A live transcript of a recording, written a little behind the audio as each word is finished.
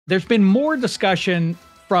there's been more discussion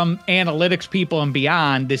from analytics people and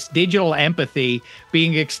beyond, this digital empathy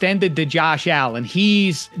being extended to Josh Allen.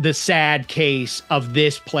 He's the sad case of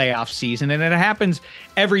this playoff season. And it happens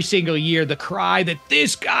every single year. The cry that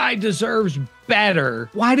this guy deserves better.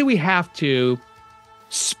 Why do we have to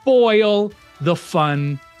spoil the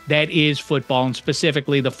fun that is football, and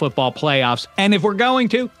specifically the football playoffs? And if we're going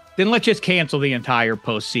to, then let's just cancel the entire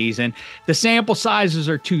postseason. The sample sizes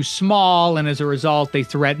are too small, and as a result, they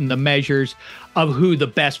threaten the measures of who the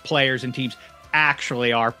best players and teams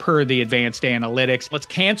actually are per the advanced analytics. Let's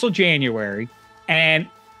cancel January, and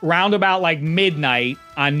round about like midnight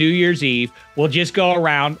on New Year's Eve, we'll just go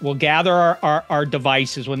around, we'll gather our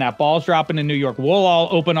devices. When that ball's dropping in New York, we'll all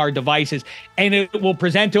open our devices, and it will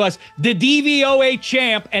present to us the DVOA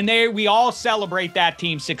champ, and we all celebrate that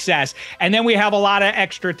team's success. And then we have a lot of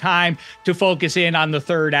extra time to focus in on the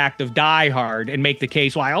third act of Die Hard and make the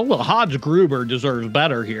case why, Hans Gruber deserves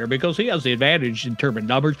better here because he has the advantage in terms of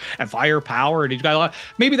numbers and firepower, and he's got a lot.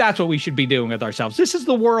 Maybe that's what we should be doing with ourselves. This is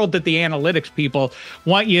the world that the analytics people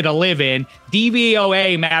want you to live in. DVOA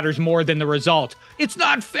matters more than the result. It's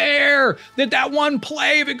not fair that one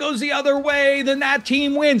play, if it goes the other way, then that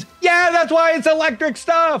team wins. Yeah, that's why it's electric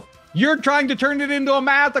stuff. You're trying to turn it into a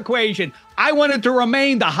math equation. I want it to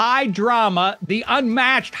remain the high drama, the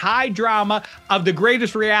unmatched high drama of the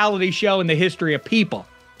greatest reality show in the history of people.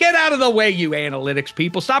 Get out of the way, you analytics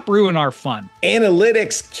people. Stop ruining our fun.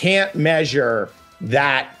 Analytics can't measure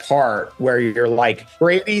that part where you're like,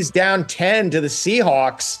 Brady's down 10 to the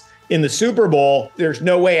Seahawks in the Super Bowl. There's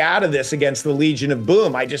no way out of this against the Legion of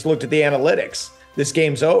Boom. I just looked at the analytics. This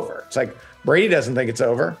game's over. It's like, Brady doesn't think it's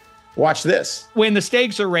over. Watch this. When the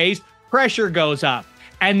stakes are raised, pressure goes up.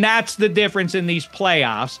 And that's the difference in these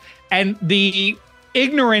playoffs. And the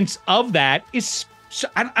ignorance of that is,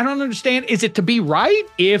 I don't understand. Is it to be right?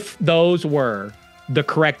 If those were the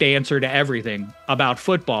correct answer to everything about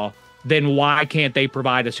football, then why can't they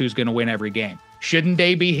provide us who's going to win every game? Shouldn't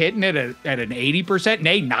they be hitting it at an 80%,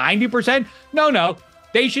 nay, 90%? No,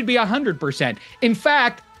 they should be 100%. In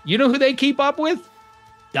fact, you know who they keep up with?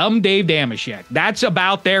 Dumb Dave Dameshek. That's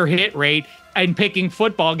about their hit rate, and picking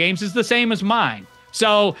football games is the same as mine.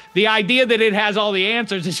 So the idea that it has all the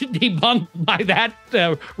answers is debunked by that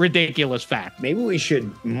ridiculous fact. Maybe we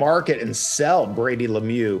should market and sell Brady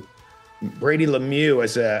Lemieux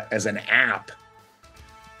as an app.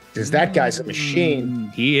 Because that guy's a machine.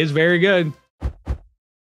 He is very good.